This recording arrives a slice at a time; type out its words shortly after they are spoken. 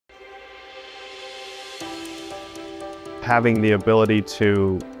Having the ability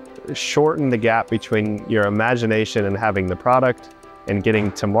to shorten the gap between your imagination and having the product and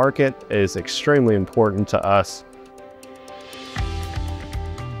getting to market is extremely important to us.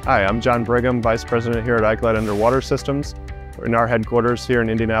 Hi, I'm John Brigham, Vice President here at Ikelite Underwater Systems. We're in our headquarters here in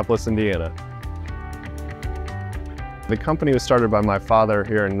Indianapolis, Indiana. The company was started by my father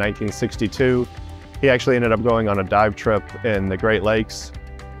here in 1962. He actually ended up going on a dive trip in the Great Lakes.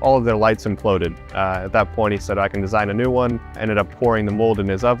 All of their lights imploded. At that point, he said, I can design a new one. Ended up pouring the mold in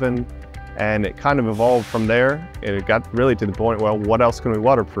his oven, and it kind of evolved from there. It got really to the point, well, what else can we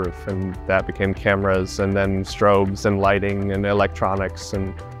waterproof? And that became cameras, and then strobes and lighting and electronics,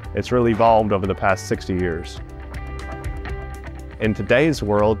 and it's really evolved over the past 60 years. In today's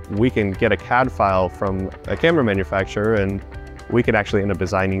world, we can get a CAD file from a camera manufacturer, and we could actually end up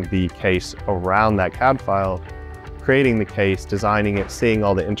designing the case around that CAD file, creating the case, designing it, seeing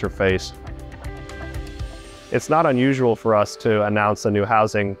all the interface. It's not unusual for us to announce a new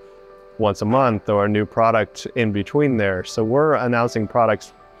housing once a month or a new product in between there. So we're announcing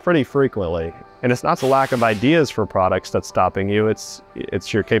products pretty frequently. And it's not the lack of ideas for products that's stopping you, it's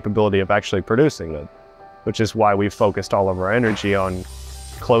your capability of actually producing them, which is why we've focused all of our energy on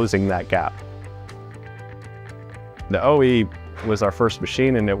closing that gap. The OE was our first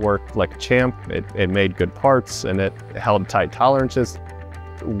machine, and it worked like a champ. It made good parts, and it held tight tolerances.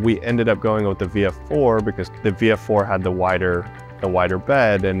 We ended up going with the VF-4 because the VF-4 had the wider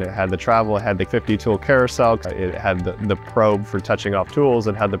bed, and it had the travel, it had the 50-tool carousel, it had the probe for touching off tools,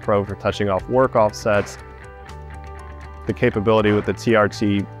 it had the probe for touching off work offsets. The capability with the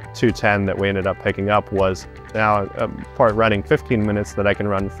TRT 210 that we ended up picking up was now a part running 15 minutes that I can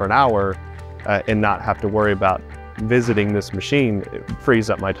run for an hour and not have to worry about visiting this machine. It frees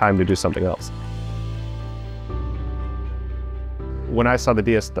up my time to do something else. When I saw the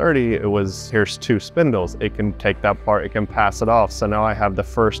DS-30, it was, here's two spindles. It can take that part, it can pass it off. So now I have the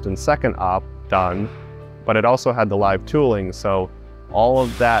first and second op done, but it also had the live tooling. So all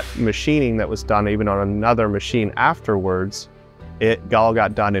of that machining that was done even on another machine afterwards, it all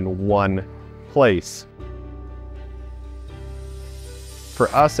got done in one place. For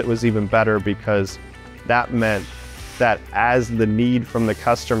us, it was even better because that meant that as the need from the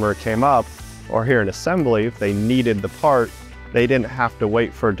customer came up, or here in assembly, if they needed the part, they didn't have to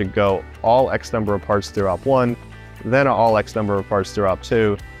wait for it to go all X number of parts through op 1, then all X number of parts through op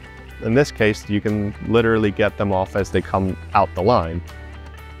 2. In this case, you can literally get them off as they come out the line.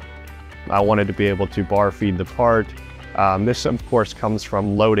 I wanted to be able to bar feed the part. This, of course, comes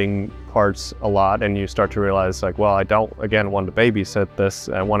from loading parts a lot, and you start to realize, like, well, I don't, again, want to babysit this.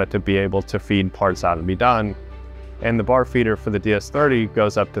 I want it to be able to feed parts out and be done. And the bar feeder for the DS-30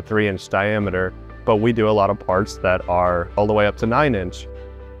 goes up to 3-inch diameter, but we do a lot of parts that are all the way up to 9-inch.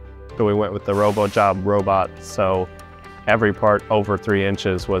 So we went with the RoboJob robot, so every part over 3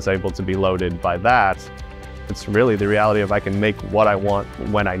 inches was able to be loaded by that. It's really the reality of I can make what I want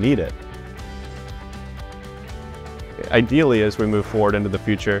when I need it. Ideally, as we move forward into the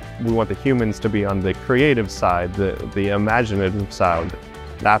future, we want the humans to be on the creative side, the imaginative side.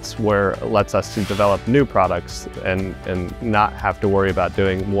 That's where it lets us to develop new products and not have to worry about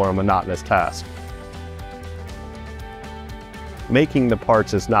doing more monotonous tasks. Making the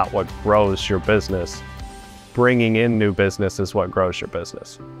parts is not what grows your business. Bringing in new business is what grows your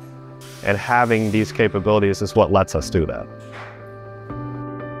business. And having these capabilities is what lets us do that.